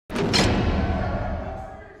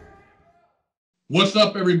What's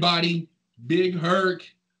up, everybody? Big Herc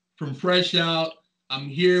from Fresh Out. I'm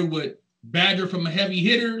here with Badger from Heavy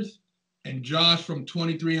Hitters and Josh from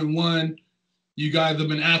 23 and 1. You guys have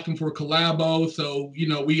been asking for a collabo, so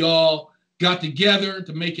we all got together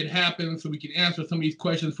to make it happen so we can answer some of these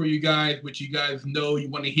questions for you guys, which you guys know you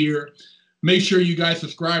want to hear. Make sure you guys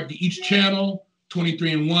subscribe to each channel,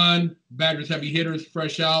 23 and 1, Badger's Heavy Hitters,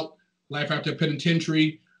 Fresh Out, Life After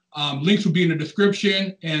Penitentiary. Links will be in the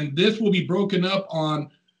description, and this will be broken up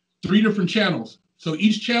on 3 different channels. So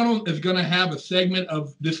each channel is going to have a segment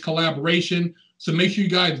of this collaboration. So make sure you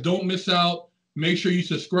guys don't miss out. Make sure you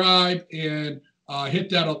subscribe and hit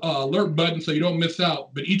that alert button so you don't miss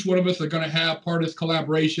out. But each one of us are going to have part of this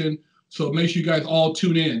collaboration. So make sure you guys all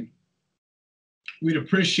tune in. We'd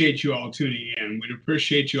appreciate you all tuning in. We'd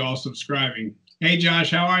appreciate you all subscribing. Hey,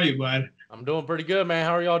 Josh, how are you, bud? I'm doing pretty good, man.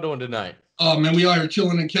 How are y'all doing tonight? Oh, man, we are here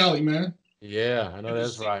chilling in Cali, man. Yeah, I know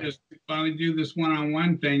that's right. Just finally do this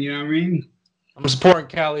one-on-one thing, you know what I mean? I'm supporting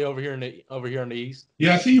Cali over here in the east.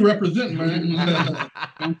 Yeah, I see you representing, man.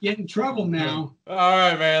 Don't get in trouble now. All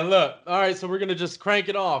right, man. Look. All right, so we're gonna just crank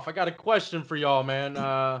it off. I got a question for y'all, man.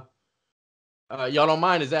 Y'all don't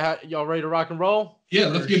mind? Is that how y'all ready to rock and roll? Yeah,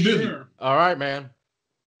 let's get busy. Sure. All right, man.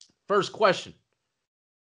 First question.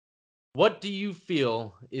 What do you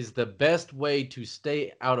feel is the best way to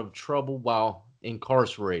stay out of trouble while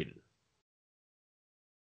incarcerated?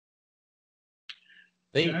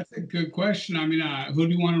 That's a good question. I mean, who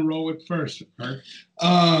do you want to roll with first?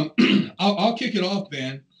 I'll kick it off,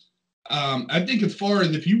 man. I think as far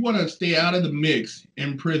as if you want to stay out of the mix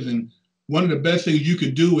in prison, one of the best things you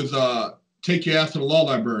could do is take your ass to the law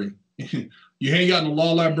library. You hang out in the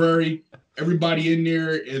law library. Everybody in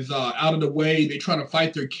there is out of the way. They're trying to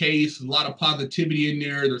fight their case. There's a lot of positivity in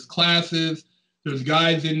there. There's classes. There's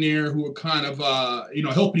guys in there who are kind of,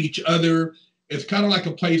 helping each other. It's kind of like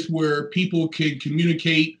a place where people can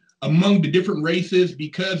communicate among the different races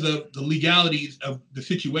because of the legalities of the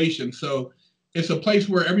situation. So it's a place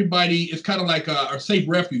where everybody is kind of like a safe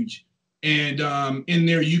refuge. And in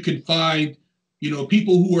there you can find,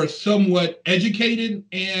 people who are somewhat educated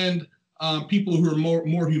and people who are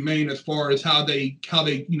more humane as far as how they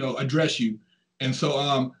address you. And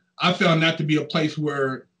so I found that to be a place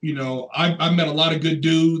where, I met a lot of good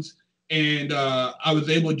dudes. And I was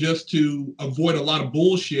able just to avoid a lot of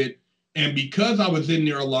bullshit. And because I was in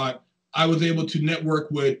there a lot, I was able to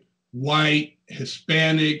network with white,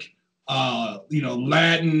 Hispanic,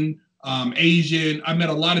 Latin, Asian. I met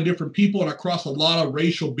a lot of different people and I crossed a lot of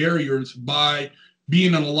racial barriers by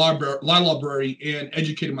being in a law library and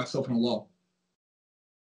educating myself in the law.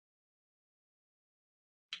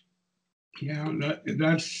 Yeah,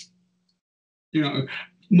 that's,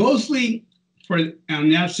 mostly on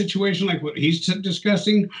that situation, like what he's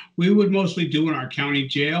discussing, we would mostly do in our county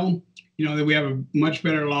jail. That we have a much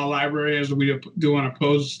better law library as we do on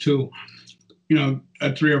opposed to,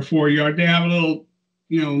 a 3 or 4 yard. They have a little,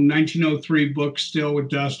 1903 book still with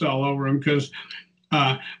dust all over them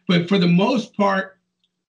but for the most part,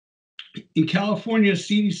 in California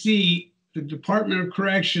CDC, the Department of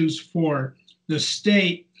Corrections for the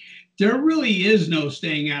state, there really is no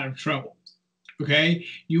staying out of trouble. Okay,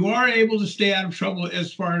 you are able to stay out of trouble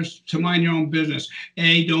as far as to mind your own business.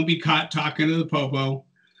 Don't be caught talking to the popo.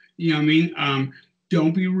 You know what I mean?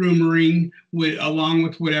 Don't be rumoring along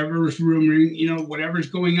with whatever's rumoring. Whatever's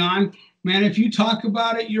going on, man. If you talk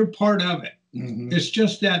about it, you're part of it. Mm-hmm. It's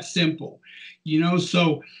just that simple.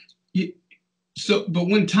 But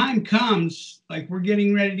when time comes, like we're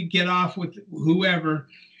getting ready to get off with whoever,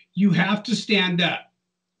 you have to stand up.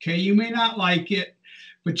 Okay, you may not like it,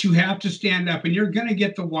 but you have to stand up and you're going to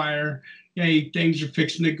get the wire. Hey, things are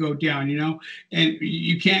fixing to go down, and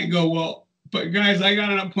you can't go, well, but guys, I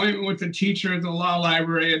got an appointment with the teacher at the law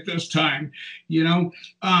library at this time, and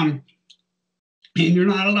you're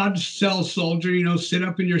not allowed to cell soldier, sit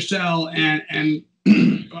up in your cell and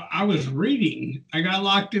I was reading, I got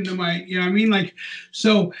locked into my,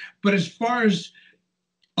 but as far as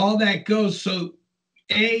all that goes, so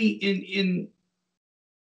in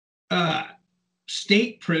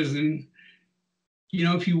state prison,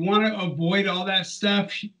 if you want to avoid all that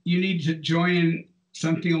stuff, you need to join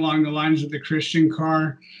something along the lines of the Christian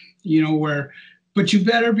car, but you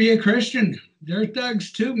better be a Christian. They're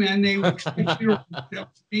thugs too, man. They expect you to,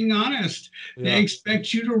 being honest, they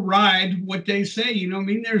expect you to ride what they say.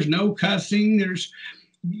 There's no cussing.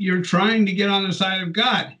 You're trying to get on the side of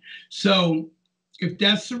God. So if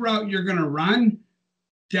that's the route you're going to run,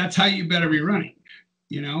 that's how you better be running.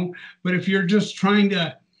 But if you're just trying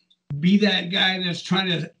to be that guy that's trying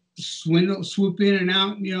to swoop in and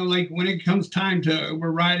out, like when it comes time to,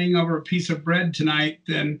 we're riding over a piece of bread tonight,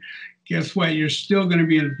 then guess what? You're still going to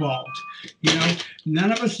be involved. You know,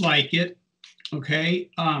 none of us like it. Okay.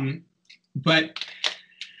 But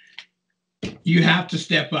you have to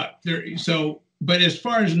step up there. So, but as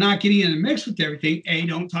far as not getting in the mix with everything,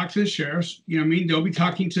 don't talk to the sheriffs. You know what I mean? Don't be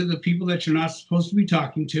talking to the people that you're not supposed to be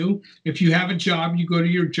talking to. If you have a job, you go to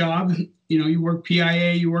your job. You know, you work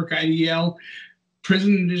PIA, you work IDL,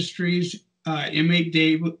 prison industries, inmate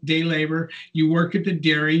day labor. You work at the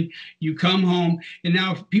dairy. You come home, and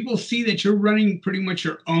now if people see that you're running pretty much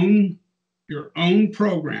your own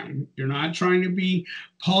program, you're not trying to be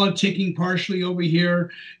politicking partially over here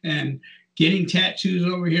and getting tattoos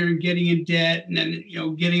over here and getting in debt, and then, you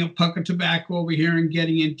know, getting a puck of tobacco over here and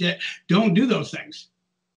getting in debt. Don't do those things.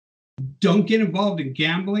 Don't get involved in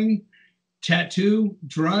gambling, tattoo,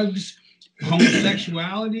 drugs,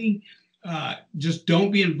 homosexuality. Just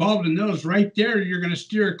don't be involved in those. Right there, you're going to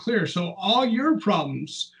steer it clear. So all your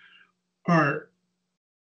problems aren't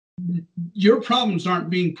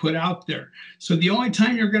being put out there. So the only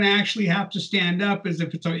time you're going to actually have to stand up is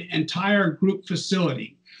if it's an entire group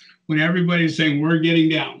facility, when everybody's saying we're getting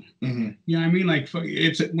down. Mm-hmm. You know what I mean? Like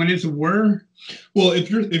it's when it's a we're. Well, if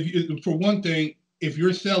for one thing, if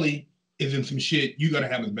your cellie is in some shit, you got to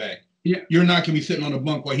have his back. Yeah. You're not gonna be sitting on a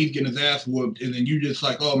bunk while he's getting his ass whooped, and then you just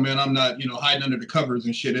like, oh man, I'm not, hiding under the covers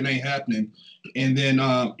and shit. It ain't happening. And then,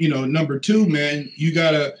 number two, man, you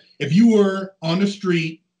gotta, if you were on the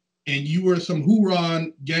street and you were some hoorah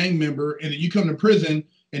gang member, and then you come to prison,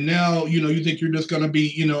 and now, you think you're just gonna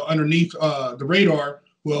be, underneath the radar.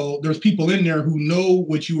 Well, there's people in there who know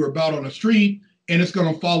what you were about on the street, and it's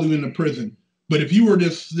gonna follow you into prison. But if you were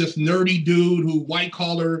this nerdy dude who white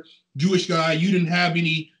collar Jewish guy,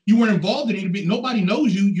 you weren't involved in it. Nobody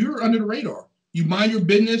knows you. You're under the radar. You mind your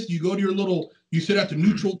business. You go to you sit at the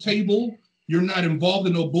neutral table. You're not involved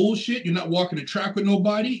in no bullshit. You're not walking the track with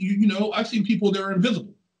nobody. I've seen people that are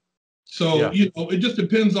invisible. So, yeah. It just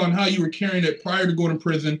depends on how you were carrying it prior to going to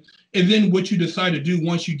prison, and then what you decide to do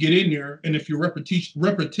once you get in there, and if your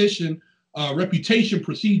reputation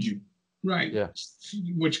precedes you. Right. Yeah.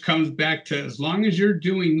 Which comes back to, as long as you're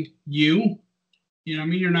doing you,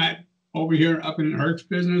 you're not over here up in Herc's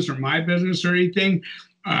business or my business or anything.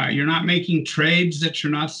 You're not making trades that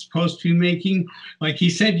you're not supposed to be making. Like he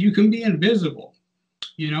said, you can be invisible.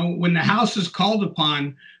 When the house is called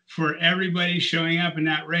upon for everybody showing up in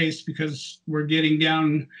that race because we're getting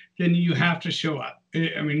down, then you have to show up.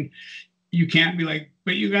 I mean, you can't be like,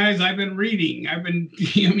 but you guys, I've been reading. I've been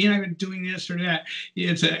doing this or that.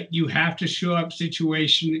 You have to show up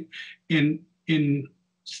situation in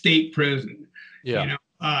state prison. Yeah.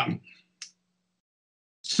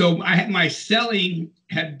 So my cellie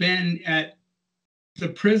had been at the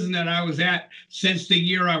prison that I was at since the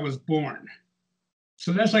year I was born.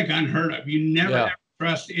 So that's like unheard of. You never ever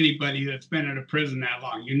trust anybody that's been in a prison that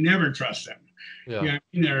long. You never trust them. Yeah.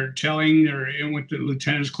 They're in with the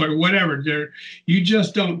lieutenant's clerk, whatever. You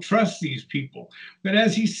just don't trust these people. But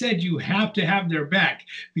as he said, you have to have their back,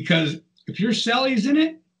 because if your cellie's in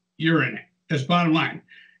it, you're in it. That's bottom line.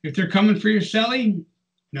 If they're coming for your cellie,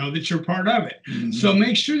 know that you're part of it. Mm-hmm. So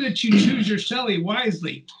make sure that you choose your cellie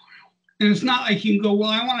wisely. And it's not like you can go, well,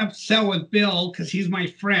 I want to sell with Bill because he's my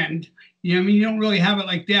friend. You don't really have it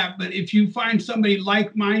like that. But if you find somebody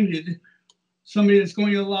like-minded, somebody that's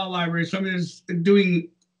going to the law library, somebody that's doing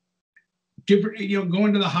different,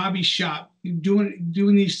 going to the hobby shop, doing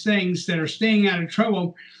these things that are staying out of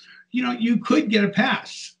trouble, you could get a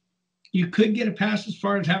pass. You could get a pass as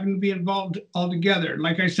far as having to be involved altogether.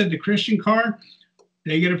 Like I said, the Christian car,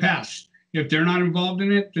 they get a pass. If they're not involved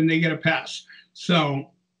in it, then they get a pass.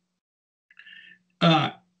 So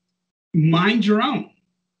mind your own.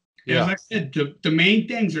 Yeah. As I said, the main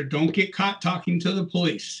things are, don't get caught talking to the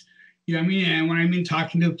police. And when I mean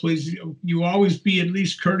talking to the police, you always be at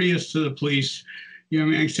least courteous to the police.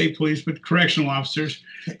 I say police, but correctional officers.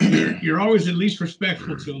 You're always at least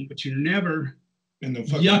respectful to them, but you're never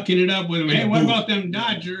yucking it up with them. Hey, what about them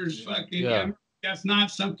Dodgers? That's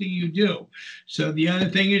not something you do. So the other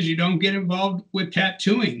thing is, you don't get involved with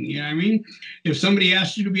tattooing. If somebody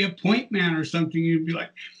asks you to be a point man or something, you'd be like,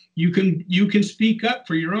 you can speak up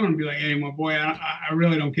for your own and be like, hey, my boy, I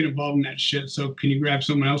really don't get involved in that shit. So can you grab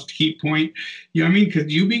someone else to keep point?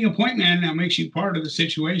 Because you being a point man now makes you part of the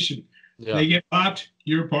situation. Yeah. They get popped,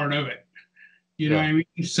 you're part of it. You know what I mean?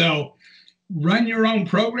 So run your own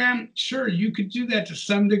program. Sure, you could do that to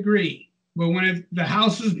some degree. But when the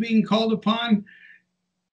house is being called upon,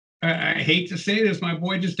 I hate to say this, my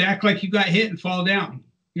boy, just act like you got hit and fall down.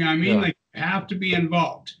 You know what I mean? Like, you have to be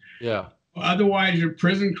involved. Yeah. Otherwise, your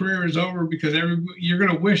prison career is over, because you're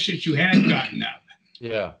going to wish that you had gotten up.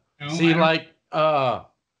 Yeah. See, like,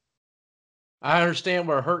 I understand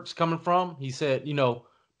where Herc's coming from. He said,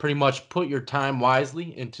 pretty much put your time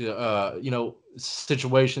wisely into,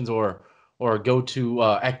 situations or go to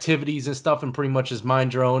activities and stuff, and pretty much just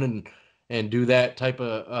mind your own and do that type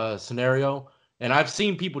of scenario. And I've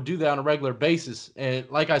seen people do that on a regular basis. And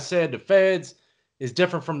like I said, the feds is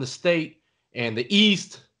different from the state, and the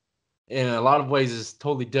East in a lot of ways is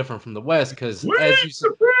totally different from the West because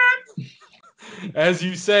as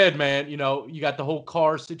you said, man, you got the whole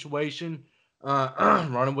car situation,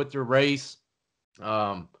 running with your race.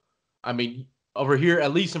 Um, I mean, over here,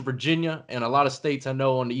 at least in Virginia and a lot of states I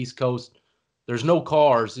know on the East Coast, there's no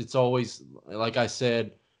cars. It's always, like I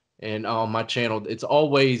said, and on my channel, it's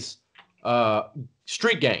always uh,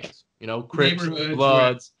 street gangs. Crips,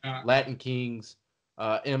 Bloods, Latin Kings,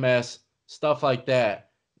 MS, stuff like that,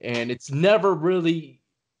 and it's never really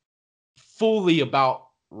fully about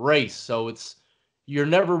race. So you're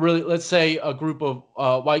never really, let's say a group of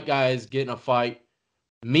white guys get in a fight.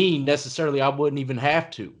 Me necessarily, I wouldn't even have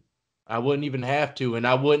to. And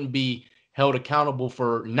I wouldn't be held accountable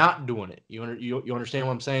for not doing it. You understand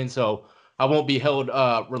what I'm saying? So I won't be held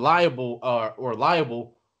reliable or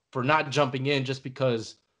liable for not jumping in just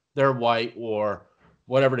because they're white or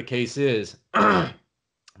whatever the case is.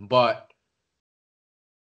 But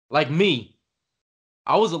like me,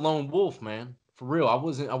 I was a lone wolf, man. For real. I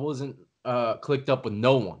wasn't clicked up with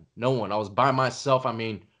no one. No one. I was by myself. I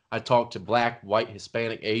mean, I talked to black, white,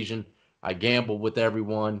 Hispanic, Asian. I gambled with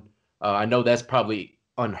everyone. I know that's probably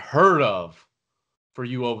unheard of for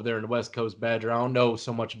you over there in the West Coast, Badger. I don't know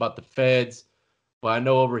so much about the feds, but I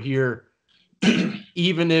know over here,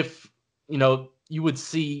 even if, you would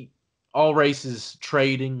see all races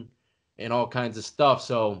trading and all kinds of stuff.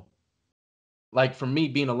 So, like for me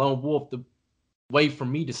being a lone wolf, the way for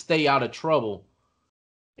me to stay out of trouble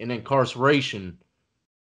and incarceration,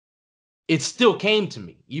 it still came to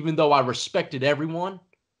me, even though I respected everyone.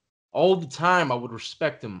 All the time, I would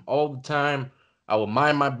respect them. All the time, I would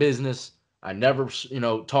mind my business. I never,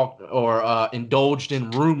 talked or indulged in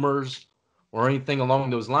rumors or anything along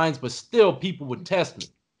those lines. But still, people would test me.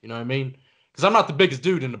 You know what I mean? Because I'm not the biggest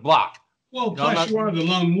dude in the block. Well, plus you are the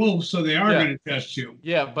lone wolf, so they are going to test you.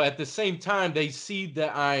 Yeah, but at the same time, they see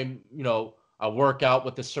that I'm, I work out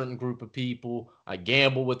with a certain group of people. I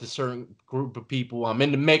gamble with a certain group of people. I'm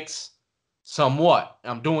in the mix somewhat.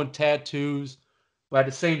 I'm doing tattoos. But at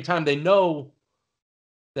the same time, they know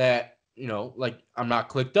that, like I'm not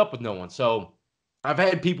clicked up with no one. So I've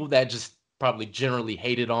had people that just probably generally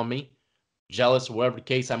hated on me, jealous, or whatever the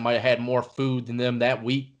case. I might have had more food than them that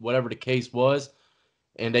week, whatever the case was.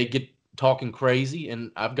 And they get talking crazy.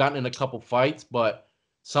 And I've gotten in a couple fights, but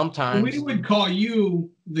sometimes we would call you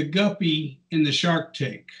the guppy in the Shark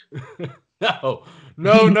Tank. No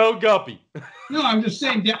guppy. No, I'm just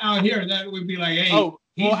saying out here that would be like, hey. Oh,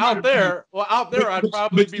 well, out there, I'd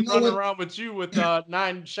probably be running around with you with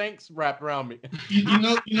 9 shanks wrapped around me. You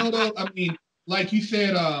know though. I mean, like you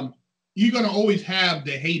said, you're gonna always have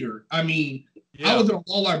the hater. I mean, I was in a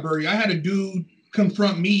law library. I had a dude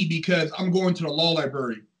confront me because I'm going to the law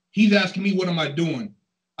library. He's asking me, what am I doing?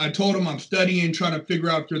 I told him I'm studying, trying to figure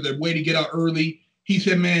out if there's a way to get out early. He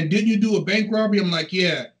said, man, didn't you do a bank robbery? I'm like,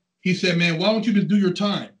 yeah. He said, man, why don't you just do your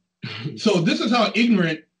time? So this is how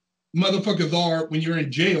ignorant motherfuckers are when you're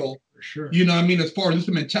in jail. For sure. You know what I mean? As far as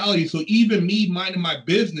this mentality. So even me minding my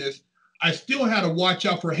business, I still had to watch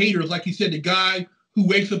out for haters. Like you said, the guy who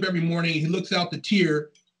wakes up every morning, he looks out the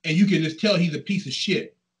tier, and you can just tell he's a piece of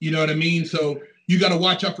shit. You know what I mean? So you got to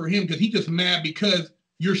watch out for him because he's just mad because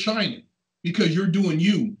you're shining, because you're doing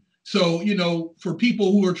you. So, for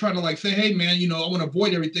people who are trying to say, hey, man, I want to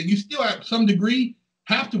avoid everything, you still at some degree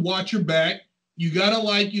have to watch your back. You got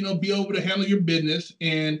to be able to handle your business.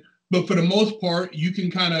 But for the most part, you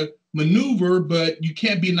can kind of maneuver, but you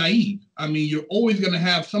can't be naive. I mean, you're always going to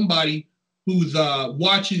have somebody who's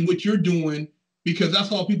watching what you're doing because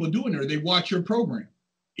that's all people do in there. They watch your program.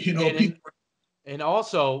 And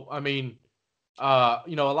also, I mean, a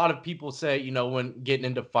lot of people say, when getting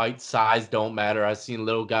into fights, size don't matter. I've seen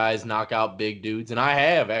little guys knock out big dudes, and I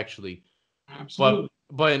have actually. Absolutely.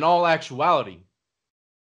 But in all actuality,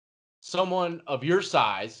 someone of your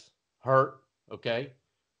size, Herc, okay,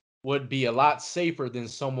 would be a lot safer than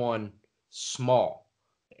someone small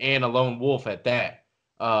and a lone wolf at that.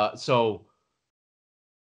 So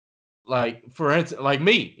like for instance, like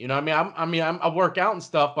me, I work out and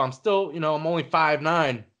stuff, but I'm still, I'm only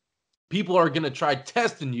 5'9". People are gonna try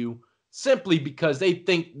testing you simply because they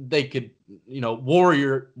think they could,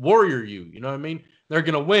 warrior you. You know what I mean? They're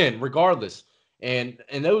gonna win regardless. And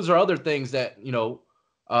those are other things that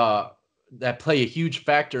that play a huge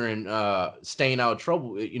factor in staying out of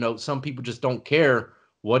trouble. Some people just don't care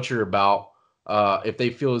what you're about. if they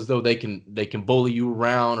feel as though they can bully you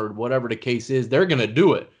around or whatever the case is, they're gonna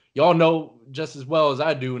do it. Y'all know just as well as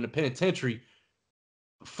I do in the penitentiary,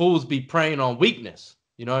 fools be preying on weakness.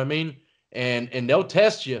 You know what I mean? And they'll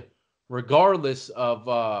test you regardless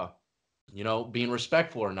of being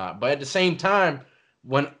respectful or not. But at the same time,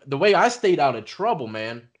 when the way I stayed out of trouble,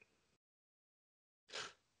 man,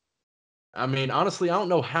 I mean, honestly, I don't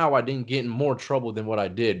know how I didn't get in more trouble than what I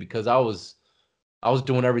did, because I was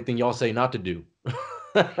doing everything y'all say not to do.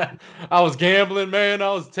 I was gambling, man.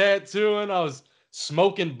 I was tattooing. I was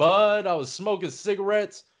smoking bud. I was smoking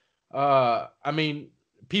cigarettes. I mean,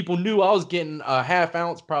 people knew I was getting a half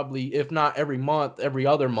ounce probably, if not every month, every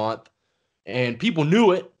other month. And people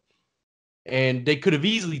knew it. And they could have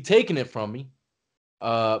easily taken it from me.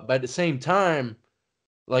 But at the same time,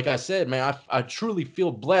 like I said, man, I truly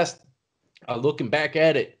feel blessed looking back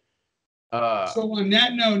at it. So on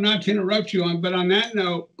that note, not to interrupt you but on that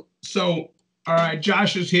note, so all right,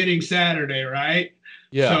 Josh is hitting Saturday, right?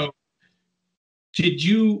 Yeah. So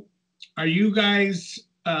are you guys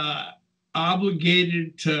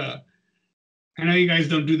obligated to, I know you guys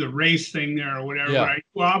don't do the race thing there or whatever, Yeah. but are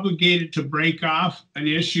you obligated to break off an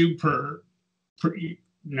issue per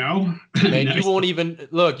no? Man, No. you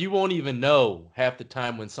won't even know half the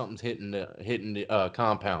time when something's hitting the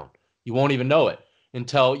compound. You won't even know it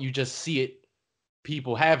until you just see it,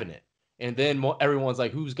 people having it. And then everyone's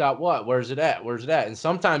like, who's got what? Where's it at? Where's it at? And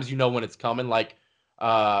sometimes you know when it's coming, like,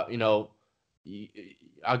 I'll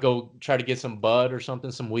go try to get some bud or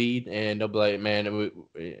something, some weed, and they'll be like, man,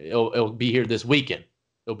 it'll be here this weekend.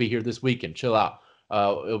 It'll be here this weekend. Chill out.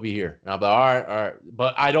 It'll be here. And I'll be like, all right.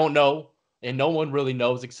 But I don't know. And no one really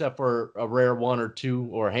knows except for a rare one or two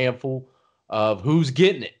or a handful of who's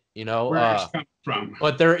getting it, Where it's coming from.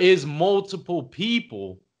 But there is multiple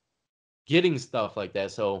people getting stuff like that.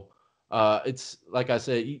 So it's like I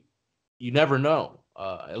said, you never know.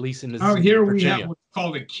 At least in this. Oh, here Virginia. we have what's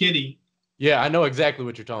called a kitty. Yeah, I know exactly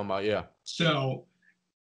what you're talking about. Yeah. So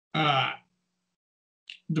the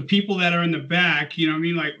people that are in the back, you know what I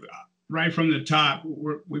mean? Like right from the top,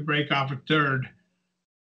 we break off a third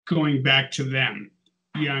going back to them.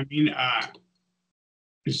 You know what I mean?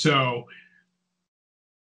 So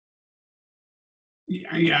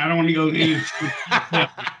yeah, I don't want to go into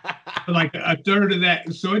like a third of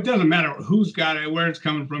that. So it doesn't matter who's got it, where it's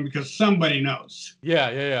coming from, because somebody knows. Yeah.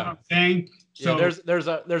 You know what I'm saying? So yeah, there's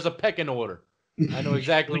a pecking order. I know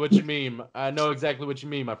exactly what you mean.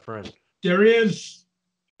 My friend. There is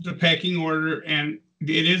the pecking order, and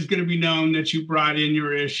it is going to be known that you brought in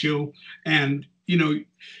your issue. And,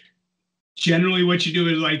 generally what you do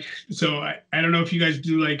is like, so I don't know if you guys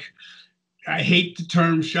do, like, I hate the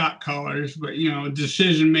term shot callers, but,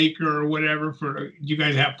 decision maker or whatever. For you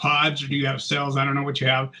guys have pods or do you have cells? I don't know what you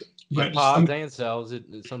have. But pods and cells,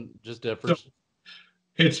 it's just different. So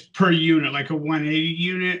it's per unit, like a 180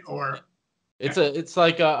 unit, or it's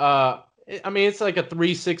like a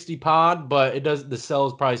 360 pod, but the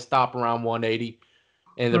cells probably stop around 180,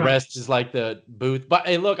 and the rest is like the booth. But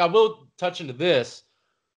hey, look, I will touch into this,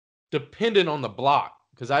 dependent on the block,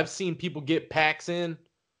 because I've seen people get packs in,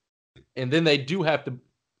 and then they do have to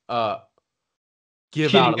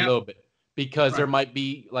give out a little bit, because there might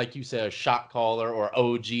be, like you said, a shot caller or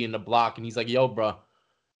OG in the block, and he's like, yo, bro,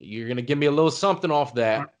 you're going to give me a little something off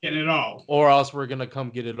that, get it all, or else we're going to come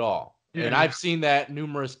get it all. Yeah. And I've seen that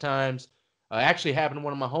numerous times. Actually happened to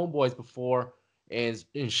one of my homeboys before, and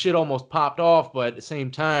shit almost popped off, but at the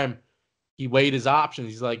same time, he weighed his options.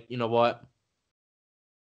 He's like, you know what?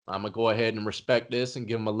 I'm going to go ahead and respect this and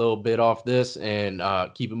give him a little bit off this and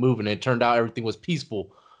keep it moving. And it turned out everything was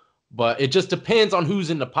peaceful. But it just depends on who's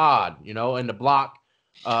in the pod, in the block.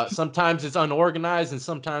 Sometimes it's unorganized and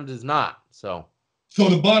sometimes it's not. So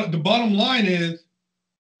the bottom line is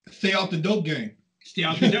stay out the dope game. Stay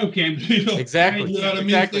out the dope game. Exactly. You know what I mean?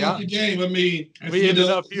 Exactly. Stay out the game. I mean, we ended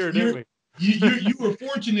up here, didn't we? You were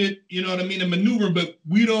fortunate, you know what I mean, to maneuver, but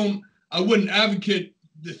I wouldn't advocate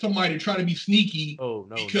somebody to try to be sneaky. Oh,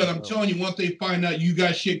 no. Because I'm telling you, once they find out you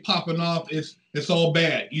got shit popping off, it's all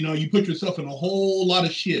bad. You put yourself in a whole lot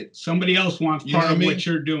of shit. Somebody else wants part of what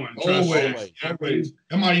you're doing. Always.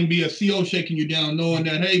 There might even be a CO shaking you down, knowing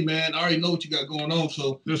that, hey, man, I already know what you got going on.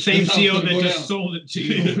 So the same CO that just sold it to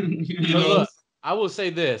you. Look, I will say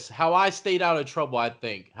this: how I stayed out of trouble, I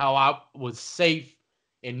think, how I was safe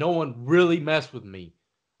and no one really messed with me.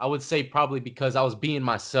 I would say probably because I was being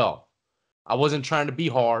myself. I wasn't trying to be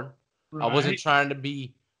hard. Right. I wasn't trying to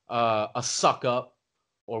be a suck up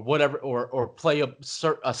or whatever, or play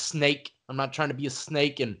a snake. I'm not trying to be a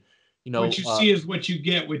snake. And what you see is what you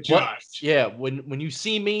get with Josh. When you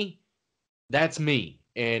see me, that's me,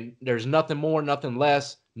 and there's nothing more, nothing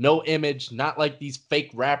less. no image, not like these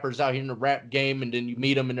fake rappers out here in the rap game, and then you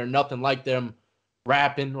meet them and they're nothing like them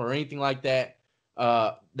rapping or anything like that.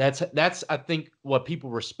 That's I think what people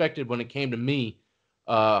respected when it came to me.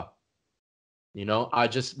 I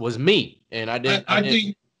just was me, and I didn't. I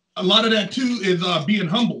think a lot of that too is being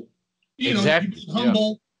humble. Exactly. You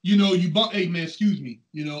humble. Yeah. You bump. Hey man, excuse me.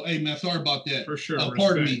 Hey man, sorry about that. For sure.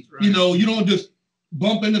 Pardon me. Right. You don't just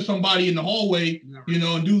bump into somebody in the hallway. Never.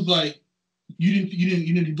 And dude's like, you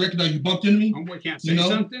didn't recognize you bumped into me. Homeboy can't say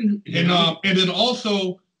something. And then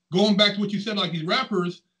also going back to what you said, like these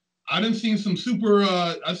rappers, I seen some super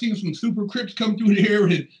Crips come through there,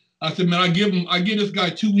 and I said, man, I give this guy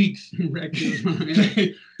 2 weeks.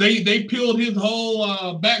 they peeled his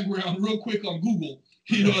whole background real quick on Google.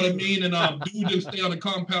 You know what I mean? And dude didn't stay on the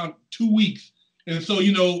compound 2 weeks. And so,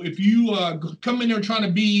 if you come in there trying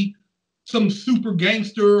to be some super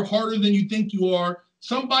gangster, harder than you think you are,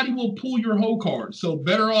 somebody will pull your whole card. So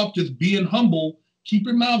better off just being humble, keep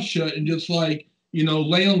your mouth shut, and just laying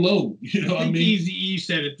low. You know what I mean? Eazy-E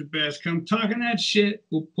said it the best. Come talking that shit,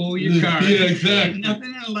 we'll pull your card. Yeah, exactly.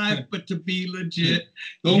 Nothing in life but to be legit.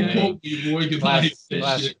 Don't quote me, boy.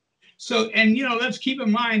 Classic. So, and let's keep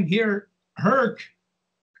in mind here, Herc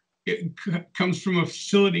comes from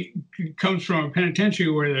a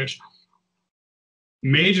penitentiary where there's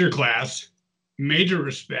major class, major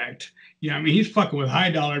respect. He's fucking with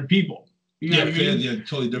high-dollar people. You know what I mean? Yeah,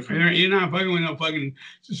 totally different. You're not fucking with no fucking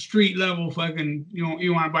street level fucking,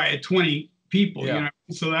 you want to buy a 20 people. Yeah.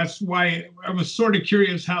 So that's why I was sort of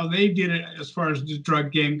curious how they did it as far as the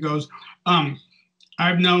drug game goes.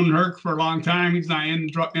 I've known Herc for a long time. He's not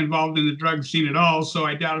involved in the drug scene at all, so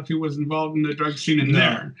I doubt if he was involved in the drug scene in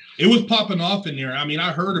there. It was popping off in there. I mean,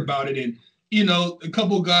 I heard about it, and a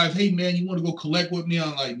couple of guys, hey man, you want to go collect with me?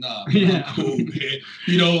 I'm like, nah, man, I'm cool, man.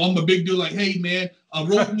 I'm a big dude. Like, hey man,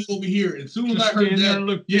 roll with me over here. As soon as I heard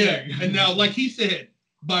that, and now, like he said,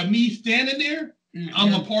 by me standing there,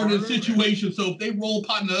 I'm a part of the situation. So if they roll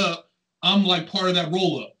partner up, I'm like part of that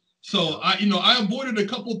roll up. So I avoided a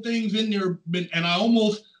couple things in there, and I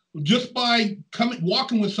almost just by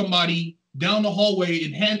walking with somebody down the hallway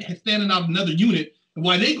and standing out another unit, and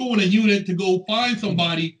while they go in a unit to go find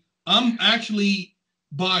somebody, I'm actually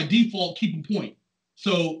by default keeping point.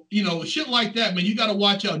 So shit like that, man, you got to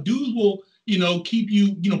watch out. Dudes will keep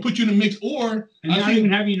you, put you in the mix, or not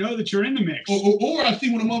even have you know that you're in the mix. Or I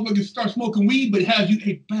see when a motherfucker start smoking weed, but it has you,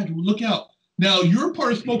 hey, Badger, look out. Now you're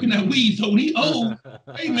part of smoking that weed, so when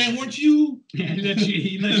hey man, weren't you? Yeah,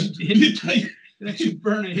 he lets you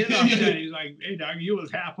burn a hit off that. He's like, hey dog, you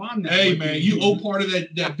was half on that. Hey man, you owe part of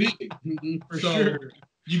that big. For sure.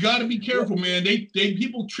 You got to be careful, man. They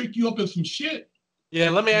people trick you up in some shit.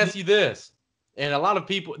 Yeah, let me ask you this, and a lot of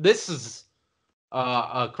people, this is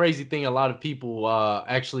a crazy thing. A lot of people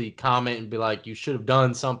actually comment and be like, you should have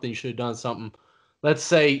done something. You should have done something. Let's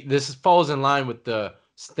say this falls in line with the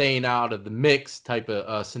staying out of the mix type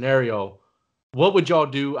of scenario. What would y'all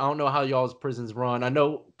do? I don't know how y'all's prisons run. I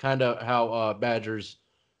know kind of how Badgers,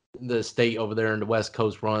 the state over there in the West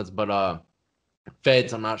Coast runs, but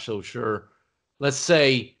feds, I'm not so sure. Let's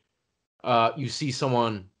say you see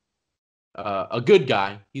someone, a good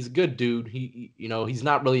guy. He's a good dude. He's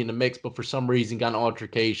not really in the mix, but for some reason got an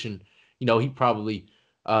altercation. He probably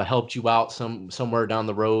helped you out somewhere down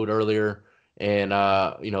the road earlier, and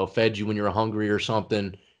fed you when you were hungry or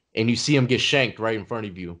something, and you see him get shanked right in front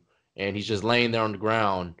of you, and he's just laying there on the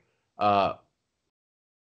ground.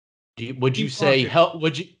 Would you say help?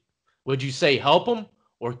 Would you say help him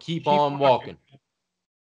or keep on walking?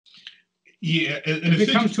 Yeah, if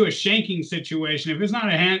it comes to a shanking situation, if it's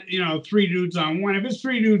not three dudes on one, if it's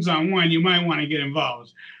three dudes on one, you might want to get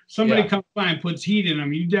involved. Somebody comes by and puts heat in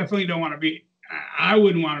them, you definitely don't want to be. I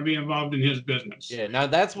wouldn't want to be involved in his business. Yeah, now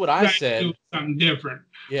that's what I said. Do something different.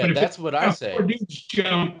 Yeah, but that's what I said. Four dudes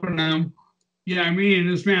jumping them. I mean,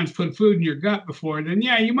 this man's put food in your gut before. Then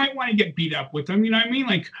you might want to get beat up with them. You know what I mean?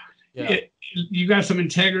 Like, you got some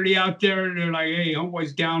integrity out there. They're like, hey,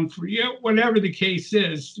 homeboy's down for you. Whatever the case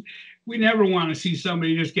is. We never want to see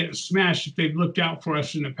somebody just getting smashed if they've looked out for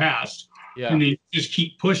us in the past. Yeah. And they just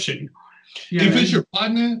keep pushing. If it's your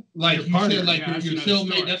partner, like you said, like your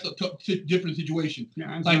cellmate, that's a different situation.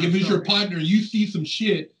 Yeah, like if it's your partner, you see some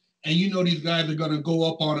shit, and these guys are gonna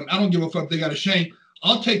go up on them. I don't give a fuck if they got a shank.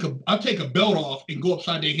 I'll take a belt off and go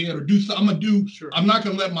upside their head or do something. I'm not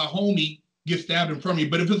gonna let my homie get stabbed in front of me.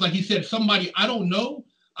 But if it's like he said, somebody I don't know,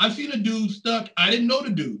 I've seen a dude stuck. I didn't know the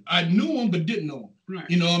dude. I knew him but didn't know him. Right.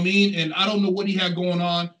 You know what I mean? And I don't know what he had going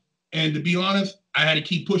on. And to be honest, I had to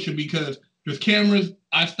keep pushing because there's cameras.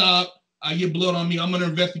 I stopped. I get blood on me. I'm under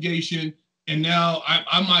investigation. And now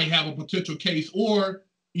I might have a potential case. Or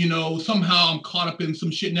somehow I'm caught up in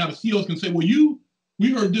some shit. Now the CEOs can say, well,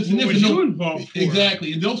 we heard this and this. What was you involved for?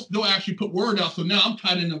 Exactly. And they'll actually put word out. So now I'm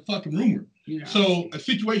tied in a fucking rumor. Yeah. So a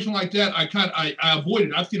situation like that, I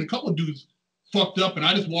avoided. I've seen a couple of dudes fucked up and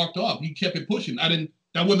I just walked off. He kept it pushing.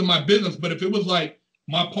 That wasn't my business. But if it was like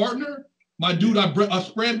my partner, my dude I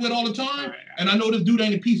spread with all the time, and I know this dude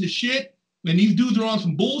ain't a piece of shit, and these dudes are on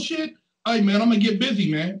some bullshit, hey, man, I'm going to get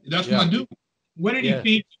busy, man. That's what I do. What did he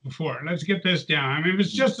feed you before? Let's get this down. I mean, if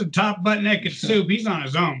it's just a top butt naked soup, he's on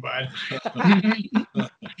his own, bud.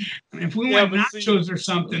 If we want nachos or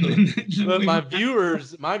something. But my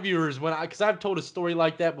viewers, because I've told a story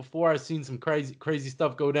like that before. I've seen some crazy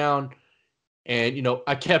stuff go down, and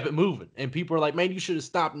I kept it moving. And people are like, "Man, you should have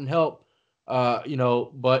stopped and helped."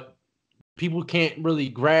 But people can't really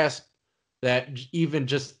grasp that even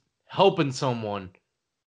just helping someone,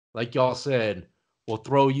 like y'all said, will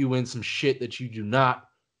throw you in some shit that you do not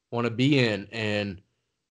want to be in, and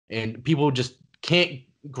people just can't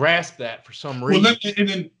grasp that for some reason. Well,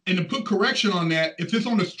 and to put correction on that, if it's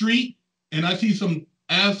on the street and I see some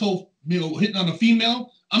asshole, hitting on a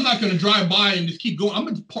female, I'm not going to drive by and just keep going. I'm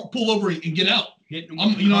going to pull over and get out. You know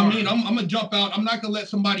what I mean? I'm going to jump out. I'm not going to let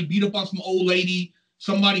somebody beat up on some old lady,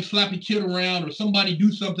 somebody slap a kid around, or somebody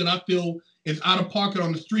do something I feel is out of pocket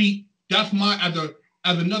on the street. That's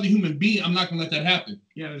as another human being, I'm not gonna let that happen.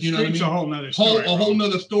 Yeah, the street's a whole nother story. A whole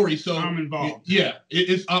nother story. So I'm involved. Yeah,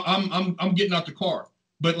 I'm getting out the car.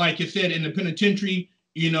 But like you said, in the penitentiary,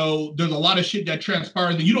 there's a lot of shit that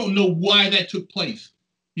transpires, and you don't know why that took place.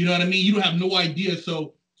 You know what I mean? You don't have no idea.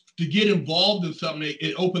 So to get involved in something,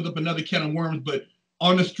 it opens up another can of worms. But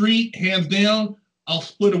on the street, hands down, I'll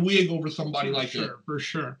split a wig over somebody like that. For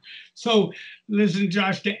sure. So listen,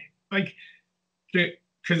 Josh,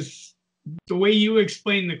 because the way you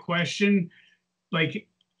explain the question, like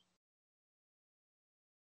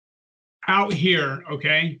out here,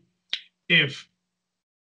 okay, if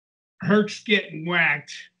Herc's getting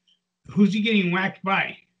whacked, who's he getting whacked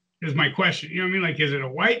by? Is my question. You know what I mean? Like, is it a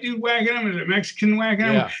white dude whacking him? Is it a Mexican whacking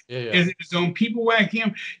him? Yeah. Is it his own people whacking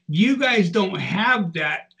him? You guys don't have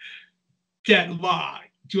that law.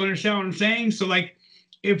 Do you understand what I'm saying? So, like,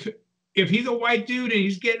 if he's a white dude and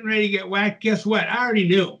he's getting ready to get whacked, guess what? I already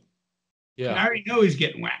knew. Yeah. I already know he's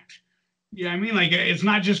getting whacked. You know what I mean? Like, it's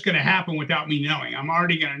not just going to happen without me knowing. I'm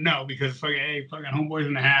already going to know because fucking homeboy's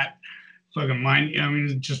in the hat. Fucking mind, I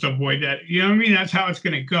mean, just avoid that. You know what I mean? That's how it's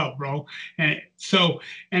going to go, bro. And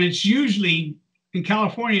it's usually, in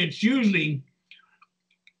California,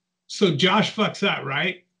 so Josh fucks up,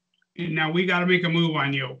 right? And now we got to make a move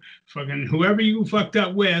on you. Fucking whoever you fucked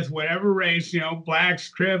up with, whatever race, blacks,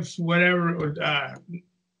 Crips, whatever,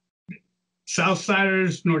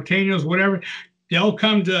 Southsiders, Norteños, whatever, they'll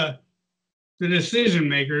come to the decision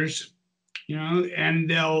makers, and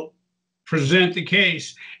they'll present the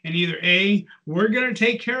case. And either A, we're going to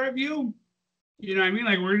take care of you. You know what I mean?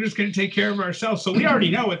 Like, we're just going to take care of ourselves. So we already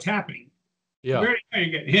know what's happening. Yeah. We're already going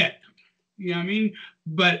to get hit. You know what I mean?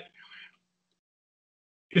 But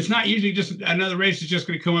it's not usually just another race that's just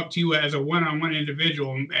going to come up to you as a one-on-one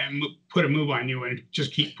individual and put a move on you and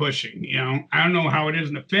just keep pushing. I don't know how it is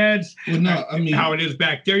in the feds. Well, no, I mean, how it is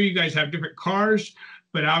back there. You guys have different cars,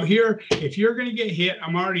 but out here, if you're going to get hit,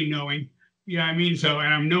 I'm already knowing. You know what I mean? So,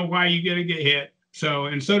 and I know why you're going to get hit. So,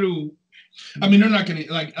 and so do. I mean, they're not going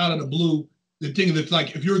to, like, out of the blue. The thing is, it's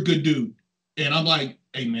like, if you're a good dude, and I'm like,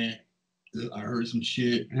 hey, man, I heard some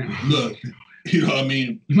shit. Look. You know what I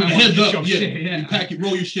mean? Heads up, You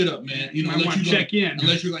roll your shit up, man. Check in.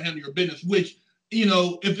 Unless you're gonna handle your business. Which,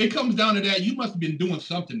 if it comes down to that, you must have been doing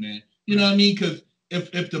something, man. You know what I mean? Because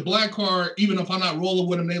if the black car, even if I'm not rolling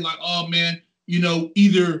with them, they like, oh man,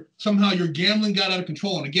 either somehow your gambling got out of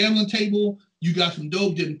control on the gambling table, you got some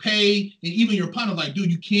dope, didn't pay, and even your partner's like,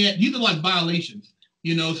 dude, you can't. These are like violations,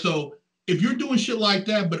 So if you're doing shit like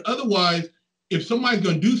that, but otherwise, if somebody's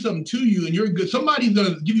gonna do something to you and you're good, somebody's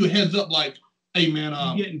gonna give you a heads up, like, hey man,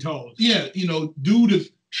 you're getting told. Yeah, dude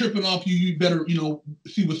is tripping off you. You better,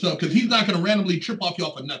 see what's up, because he's not gonna randomly trip off you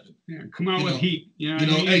off of nothing. Yeah, come on with heat.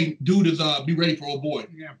 Hey, dude is be ready for old boy.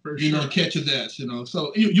 Yeah, for sure. Catch his ass.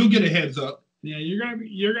 So you'll get a heads up. Yeah,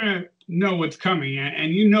 you're gonna know what's coming,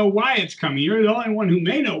 and you know why it's coming. You're the only one who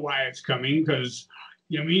may know why it's coming, because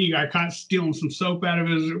you got caught stealing some soap out of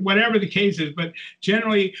his, whatever the case is. But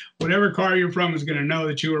generally, whatever car you're from is gonna know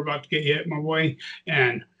that you were about to get hit, my boy,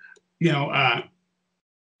 and.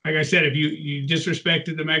 Like I said, if you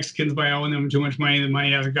disrespected the Mexicans by owing them too much money, the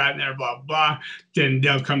money hasn't gotten there, blah, blah, then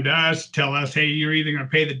they'll come to us, tell us, hey, you're either going to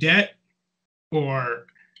pay the debt or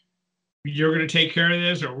you're going to take care of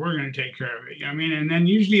this or we're going to take care of it. You know what I mean? And then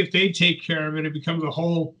usually if they take care of it, it becomes a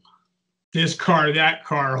whole this car, that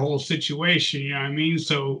car, whole situation. You know what I mean?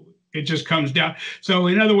 So it just comes down. So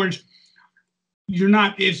in other words,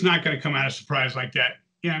 it's not going to come out of surprise like that.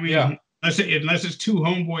 You know what I mean? Yeah. Unless it's two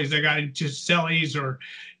homeboys that got into cellies or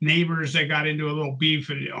neighbors that got into a little beef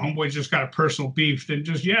and homeboys just got a personal beef, then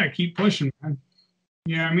just, keep pushing, man.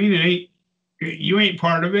 You know what I mean? You ain't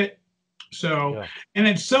part of it. So, and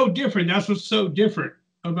it's so different. That's what's so different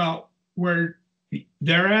about where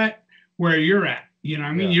they're at, where you're at. You know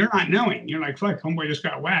what I mean? You're not knowing. You're like, fuck, homeboy just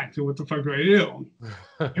got whacked. So what the fuck do I do?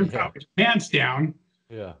 You're probably pants down.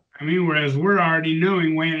 Yeah. I mean, whereas we're already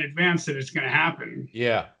knowing way in advance that it's going to happen.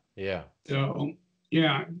 Yeah. Yeah. So,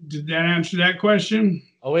 did that answer that question?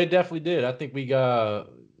 Oh, it definitely did. I think we got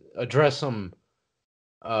addressed some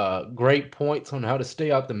great points on how to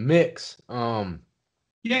stay out the mix.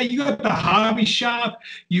 You got the hobby shop.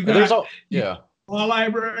 You got law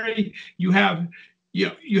library. You have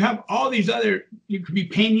all these other. You could be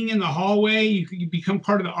painting in the hallway. You could become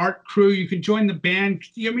part of the art crew. You could join the band.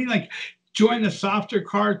 You know what I mean? Like join the softer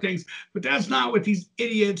car things. But that's not what these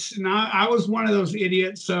idiots. And I was one of those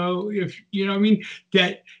idiots. So if you know what I mean,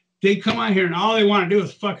 that they come out here and all they want to do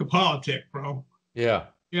is fuck a politic, bro. Yeah.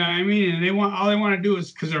 You know what I mean? And all they want to do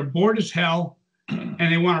is because they're bored as hell.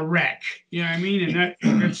 And they want to wreck, you know what I mean?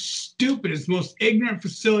 And that's stupid. It's the most ignorant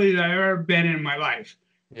facility that I've ever been in my life.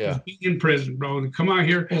 Yeah, being in prison, bro. To come out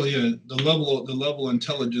here. Oh yeah, the level of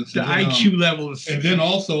intelligence, the IQ level, and then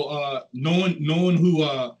also knowing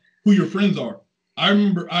who your friends are. I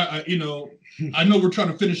remember, I know we're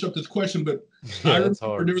trying to finish up this question, but I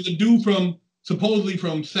remember there was a dude supposedly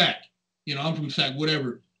from SAC. I'm from SAC,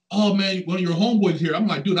 whatever. Oh man, one of your homeboys here. I'm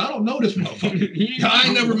like, dude, I don't know this motherfucker. I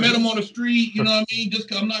ain't never met him on the street. You know what I mean?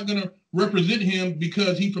 Just I'm not gonna represent him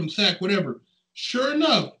because he's from SAC, whatever. Sure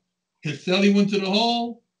enough, his cellie went to the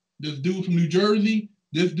hall. This dude from New Jersey.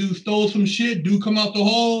 This dude stole some shit. Dude come out the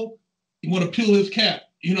hall. He want to peel his cap.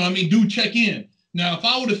 You know what I mean? Dude check in. Now, if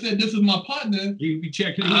I would have said this is my partner, you'd be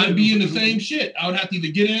checking. I'd be in the same shit. I would have to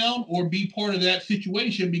either get down or be part of that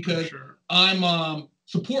situation because I'm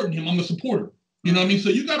supporting him. I'm a supporter. You know what I mean? So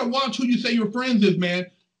you got to watch who you say your friends is, man.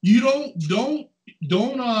 You don't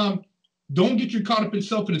get you caught up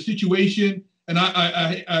yourself in a situation. And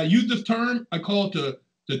I use this term. I call it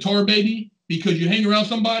the tar baby because you hang around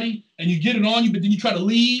somebody and you get it on you, but then you try to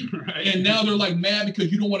leave, and now they're like mad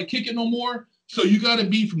because you don't want to kick it no more. So you got to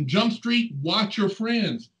be from Jump Street. Watch your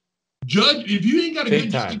friends. Judge if you ain't got a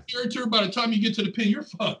good character by the time you get to the pen, you're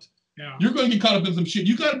fucked. Yeah. You're going to get caught up in some shit.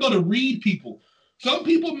 You got to be able to read people. Some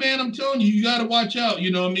people, man, I'm telling you, you got to watch out.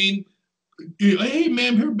 You know what I mean? Hey,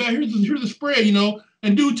 man, here's the spread,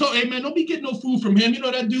 And dude told, hey, man, don't be getting no food from him. You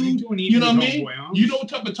know that dude? You know what I mean? You know what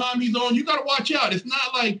type of time he's on. You got to watch out. It's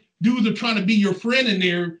not like dudes are trying to be your friend in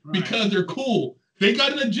there because they're cool. They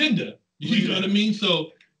got an agenda. You know what I mean?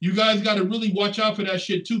 So you guys got to really watch out for that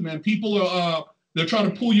shit too, man. People are, they're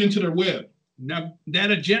trying to pull you into their web. Now,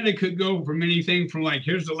 that agenda could go from anything from like,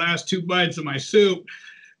 here's the last 2 bites of my soup,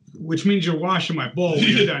 which means you're washing my bowl when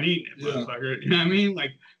you're done eating it, motherfucker. You know what I mean?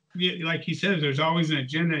 Like he says, there's always an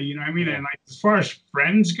agenda, you know what I mean? And like as far as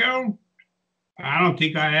friends go, I don't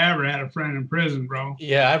think I ever had a friend in prison, bro.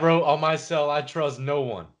 Yeah, I wrote on my cell, I trust no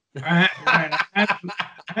one. I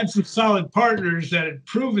had some solid partners that had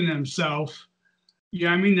proven themselves, you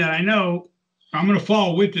know what I mean, that I know I'm going to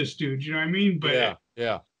fall with this dude, you know what I mean? But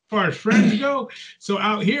yeah. As far as friends go, so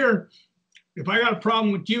out here, if I got a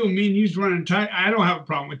problem with you and me and you's running tight, I don't have a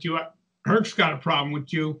problem with you. Herc's got a problem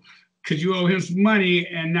with you because you owe him some money,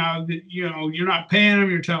 and now that you're not paying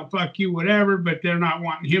him, you're telling fuck you, whatever, but they're not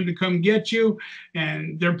wanting him to come get you,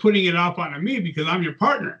 and they're putting it off onto me because I'm your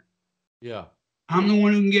partner. Yeah. I'm the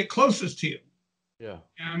one who can get closest to you. Yeah.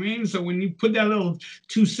 You know what I mean? So when you put that little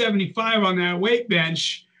 275 on that weight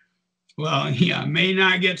bench, well, may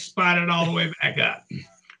not get spotted all the way back up.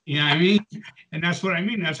 You know what I mean? And that's what I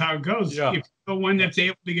mean. That's how it goes. Yeah. If you're the one that's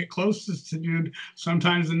able to get closest to dude,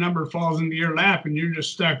 sometimes the number falls into your lap and you're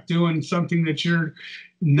just stuck doing something that you're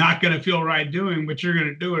not going to feel right doing, but you're going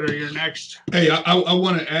to do it or you're next. Hey, I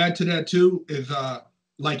want to add to that too, is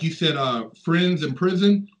like you said, friends in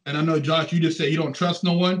prison. And I know, Josh, you just said you don't trust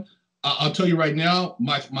no one. I'll tell you right now,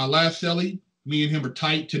 my last cellie, me and him are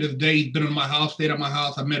tight to this day. He's been in my house, stayed at my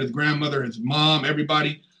house. I met his grandmother, his mom,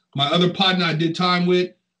 everybody. My other partner I did time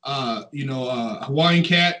with, Hawaiian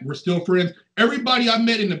Cat, we're still friends. Everybody I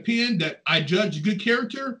met in the pen that I judge good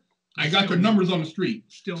character, I got their numbers on the street.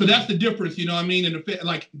 So that's the difference, you know what I mean? And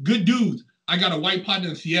like good dudes. I got a white partner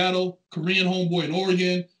in Seattle, Korean homeboy in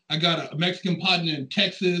Oregon. I got a Mexican partner in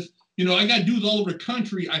Texas. I got dudes all over the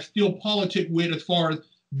country I still politic with as far as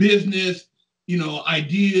business,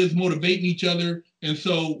 ideas, motivating each other. And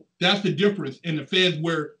so that's the difference in the feds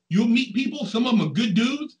where you'll meet people. Some of them are good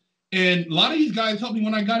dudes, and a lot of these guys helped me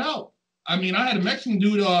when I got out. I mean, I had a Mexican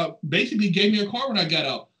dude basically gave me a car when I got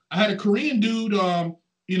out. I had a Korean dude,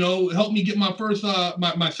 helped me get my first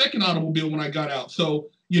my second automobile when I got out. So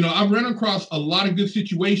I've run across a lot of good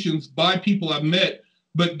situations by people I've met,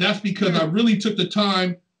 but that's because I really took the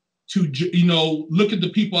time to look at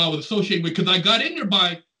the people I was associated with, because I got in there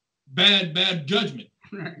by bad judgment.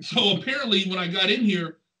 Right. So apparently when I got in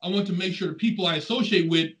here, I want to make sure the people I associate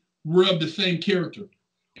with were of the same character,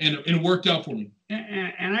 and it worked out for me.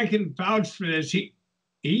 And I can vouch for this.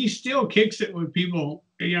 He still kicks it with people.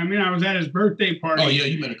 I was at his birthday party. Oh yeah,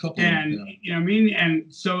 you met a couple and, of them. Yeah.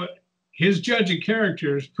 And so his judge of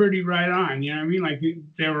character is pretty right on. Like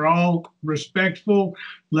they were all respectful,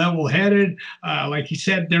 level-headed. Like he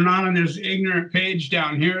said, they're not on this ignorant page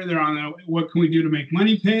down here. They're on the what can we do to make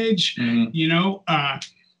money page. Mm-hmm.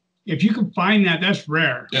 If you can find that, that's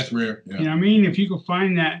rare. That's rare. Yeah. If you can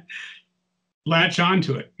find that, latch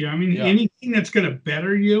onto it. Yeah. Anything that's going to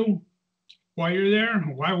better you while you're there,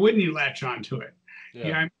 why wouldn't you latch onto it?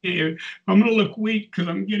 Yeah. I'm going to look weak because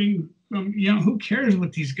I'm getting, who cares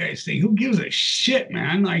what these guys think? Who gives a shit,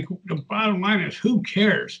 man? Like, the bottom line is, who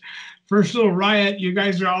cares? First little riot, you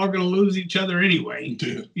guys are all going to lose each other anyway.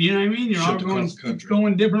 Dude. You know what I mean? You're all going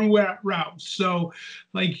different routes. So,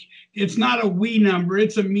 like, it's not a we number,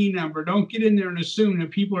 it's a me number. Don't get in there and assume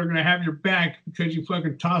that people are going to have your back because you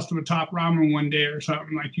fucking tossed them a top ramen one day or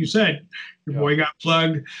something. Like you said, your boy got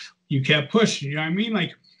plugged, you kept pushing. You know what I mean?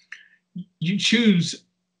 Like, you choose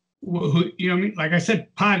who, like I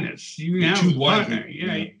said, partners. You choose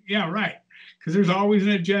wisely. Yeah, right. Because there's always an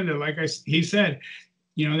agenda. Like he said,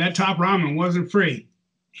 that top ramen wasn't free.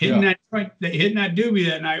 Hitting that doobie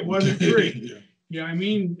that night wasn't free. You know what I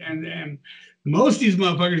mean? And most of these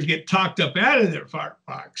motherfuckers get talked up out of their fart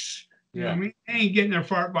box. You know what I mean? They ain't getting their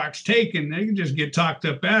fart box taken. They can just get talked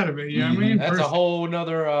up out of it. You know what I mean? That's a whole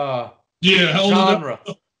nother genre.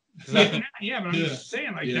 But I'm just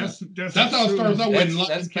saying, like, that's how it starts out with.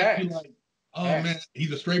 That's cash. Like, oh man,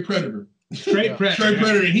 he's a straight predator. Straight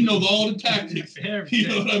predator, and he knows all the tactics. You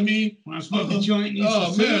know what I mean? Want to smoke a joint?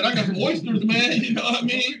 Oh man, I got some oysters, man. You know what I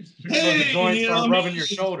mean? Hey, rubbing your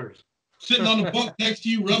shoulders, sitting on the bunk next to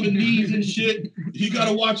you, rubbing knees and shit. You got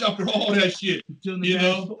to watch out for all that shit. Come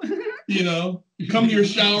to your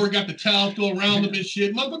shower, got the towel still around them and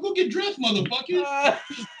shit. Motherfucker, go get dressed, motherfucker.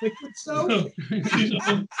 Liquid soap.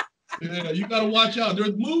 Yeah, you got to watch out.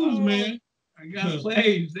 There's moves, man. I got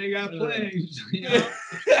plays. They got plays.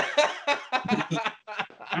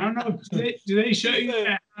 I don't know. Do they show you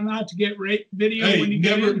how not to get rape video when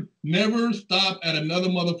you never stop at another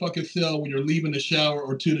motherfucking cell when you're leaving the shower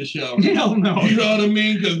or to the shower. Hell no. You know what I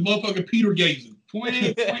mean? Because motherfucking Peter gazing.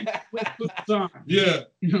 Point with boots on. Yeah.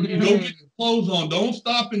 Go get your clothes on. Don't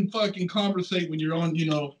stop and fucking conversate when you're on,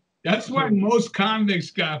 That's why most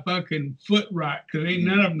convicts got fucking foot rot, because ain't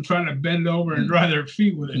none of them trying to bend over and dry their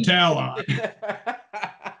feet with a towel on.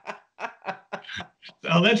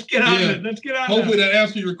 So let's get on it. Let's get on. Hopefully that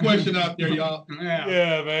answers your question out there, y'all.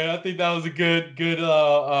 Yeah, man. I think that was a good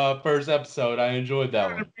first episode. I enjoyed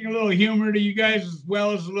that one. Bring a little humor to you guys as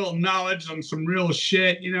well as a little knowledge on some real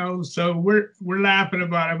shit, So we're laughing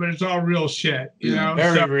about it, but it's all real shit,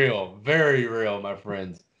 Very real, my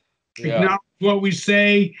friends. Acknowledge what we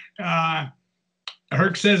say.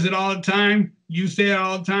 Herc says it all the time. You say it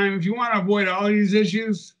all the time. If you want to avoid all these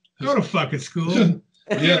issues, go to fucking school.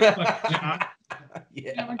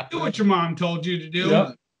 Do what your mom told you to do.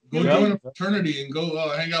 Go join a fraternity and go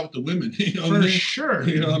hang out with the women. For sure.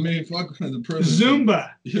 You know what I mean? Fuck the prison.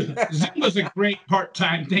 Zumba. Zumba's a great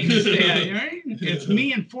part-time thing to stay at, right? It's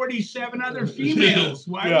me and 47 other females.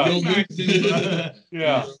 Why would not Zumba?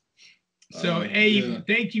 So,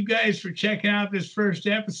 thank you guys for checking out this first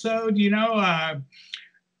episode. It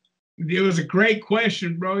was a great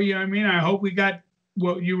question, bro. You know what I mean? I hope we got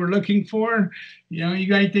what you were looking for. You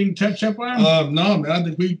got anything to touch up on? No, man. I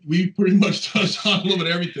think we pretty much touched on a little bit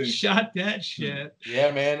of everything. Shot that shit.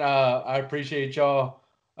 Yeah, man. I appreciate y'all.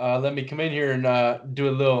 Let me come in here and do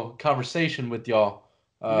a little conversation with y'all.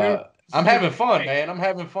 I'm having fun, man. I'm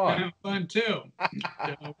having fun. I'm having fun too.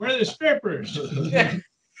 We're the strippers.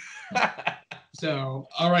 So,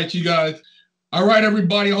 all right, you guys. All right,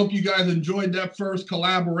 everybody. I hope you guys enjoyed that first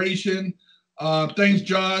collaboration. Thanks,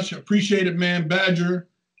 Josh. Appreciate it, man. Badger.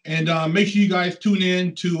 And make sure you guys tune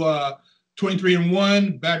in to 23 and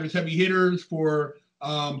 1, Badger's Heavy Hitters, for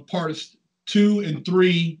parts 2 and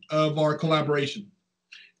 3 of our collaboration.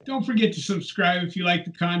 Don't forget to subscribe if you like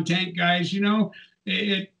the content, guys.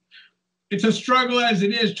 It's a struggle as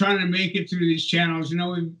it is trying to make it through these channels. We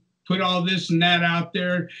put all this and that out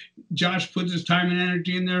there. Josh puts his time and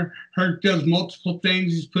energy in there. Herc does multiple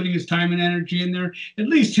things. He's putting his time and energy in there. At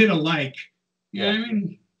least hit a like. You know what I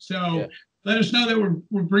mean? So let us know that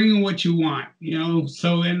we're bringing what you want, you know,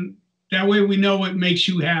 so then that way we know what makes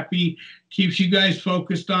you happy, keeps you guys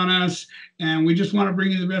focused on us, and we just want to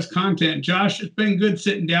bring you the best content. Josh, it's been good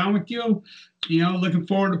sitting down with you. You know, looking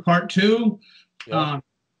forward to part 2.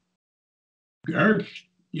 Herc,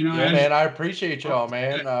 you know, man, I appreciate y'all,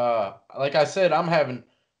 man. Like I said, I'm having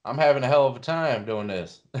a hell of a time doing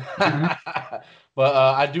this. But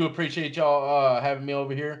I do appreciate y'all having me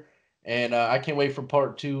over here, and I can't wait for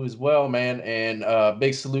part 2 as well, man. And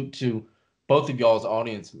big salute to both of y'all's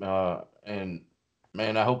audience, and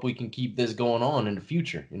man, I hope we can keep this going on in the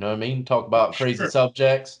future. You know what I mean? Talk about crazy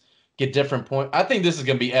subjects, get different points. I think this is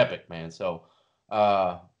gonna be epic, man. So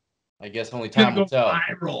I guess only time will tell.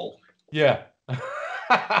 Viral. Yeah.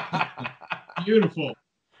 Beautiful.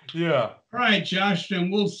 Yeah. All right, Josh,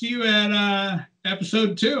 and we'll see you at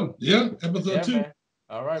episode 2. Yeah, episode 2. Man.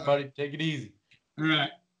 All right, buddy. Take it easy. All right.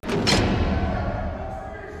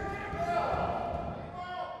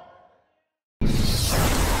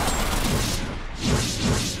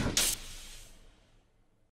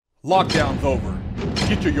 Lockdown's over.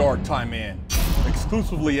 Get your yard time in.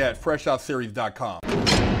 Exclusively at FreshOutSeries.com.